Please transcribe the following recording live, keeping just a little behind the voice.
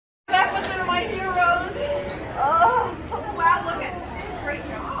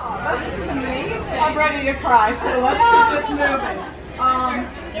ready to cry, so let's get this moving.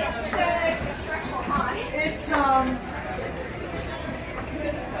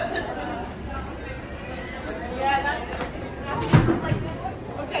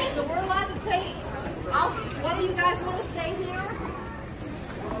 Okay, so we're allowed to take. What do you guys want to stay here?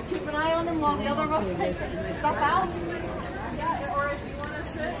 Keep an eye on them while the other of us take stuff out. Yeah, or if you want to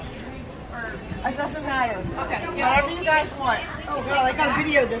sit. It doesn't matter. Okay. Whatever you guys want. Oh girl, I gotta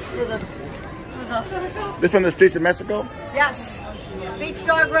video this for the. This from the streets of Mexico? Yes. Beach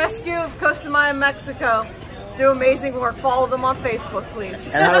Dog Rescue of Costa Maya, Mexico. Do amazing work. Follow them on Facebook, please.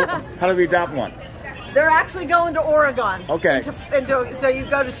 And how do we adopt one? They're actually going to Oregon. Okay. So you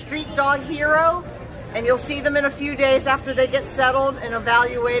go to Street Dog Hero, and you'll see them in a few days after they get settled and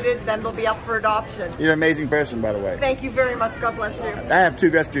evaluated. Then they'll be up for adoption. You're an amazing person, by the way. Thank you very much. God bless you. I have 2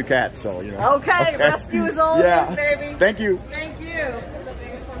 rescue cats, so you know. Okay. Rescue is all it is, baby. Thank you. Thank you.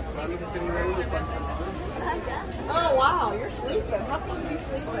 Oh wow, you're sleeping. How can you be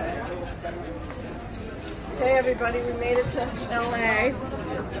sleeping? Okay, everybody, we made it to LA.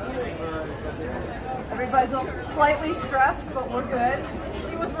 Everybody's slightly stressed, but we're good.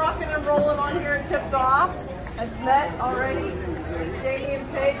 She was rocking and rolling on here and tipped off. I've met already Jamie and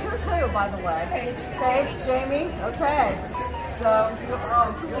Paige. Who's who, by the way? Paige, Jamie. Okay. So,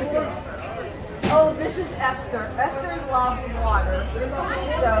 oh, this is Esther. Esther loves water.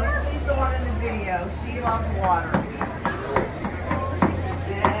 So she's the one in the video. She loves water.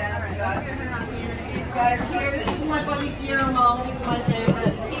 And we got these guys here. This is my buddy Guillermo. He's my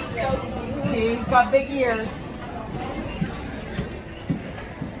favorite. He's got big ears.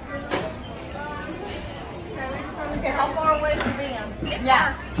 Okay, how far away is the van? It's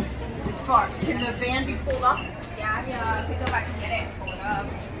far. It's far. Can the van be pulled up? Yeah, I could go back and get it and pull it up.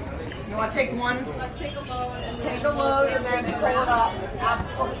 You want to take one? Let's take a load and Take a load and then pull it up.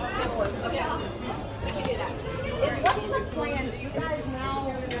 Absolutely. Okay, we can do that. What's the plan? Do you guys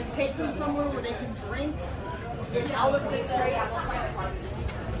now take them somewhere where they can drink? Get out of the place?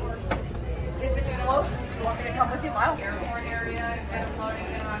 If it's close, do you want me to come with you? I don't care. Airport area, instead of loading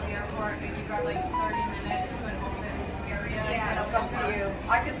them at the airport, maybe drive like 30 minutes to an open area. Yeah, it's up to you.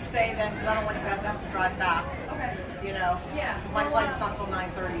 I can stay then because I don't want you guys to have to drive back. Okay. You know? Yeah. My flight's not till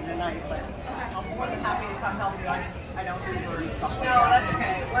 9:30 tonight, but I'm more than happy to come help you. I don't do your stuff. No, that's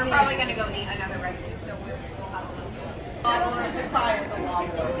okay. We're probably going to go meet another rescue, so we'll have a little. I don't want to tie us along.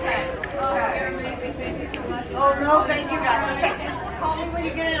 Okay. You're amazing. Thank you so much. Oh, no, thank you guys. Okay, just call me when you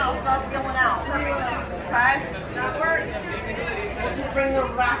get in. I'll start filling out. Okay? That works. We'll just bring the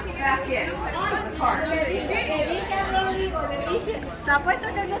rack back in. The cart.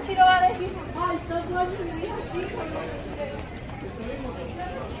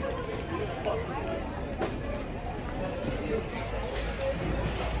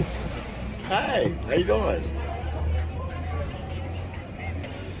 Hi, how you doing?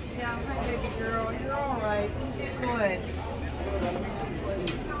 Yeah, hi, baby girl. You're all right. Good.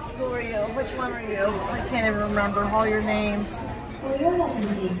 Who are you? Which one are you? I can't even remember all your names. For your health and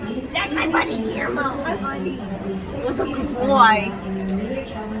safety, That's my buddy Guillermo. Hi, buddy. What's a good boy. And your immediate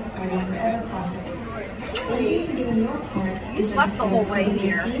traveling party wherever possible. Thank you for doing your part. You slept the whole way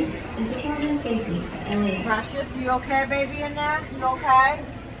here. And for traveling safely at LAX. Precious, you okay, baby, in there? You okay?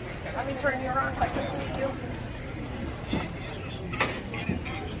 Let me turn you around so I can see you.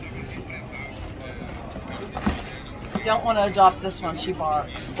 You don't want to adopt this one. She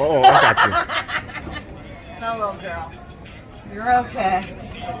barks. Oh, I got you. No, little girl. You're okay.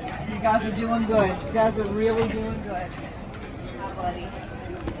 You guys are doing good. You guys are really doing good. Hi, buddy.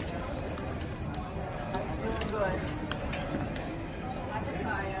 Doing good.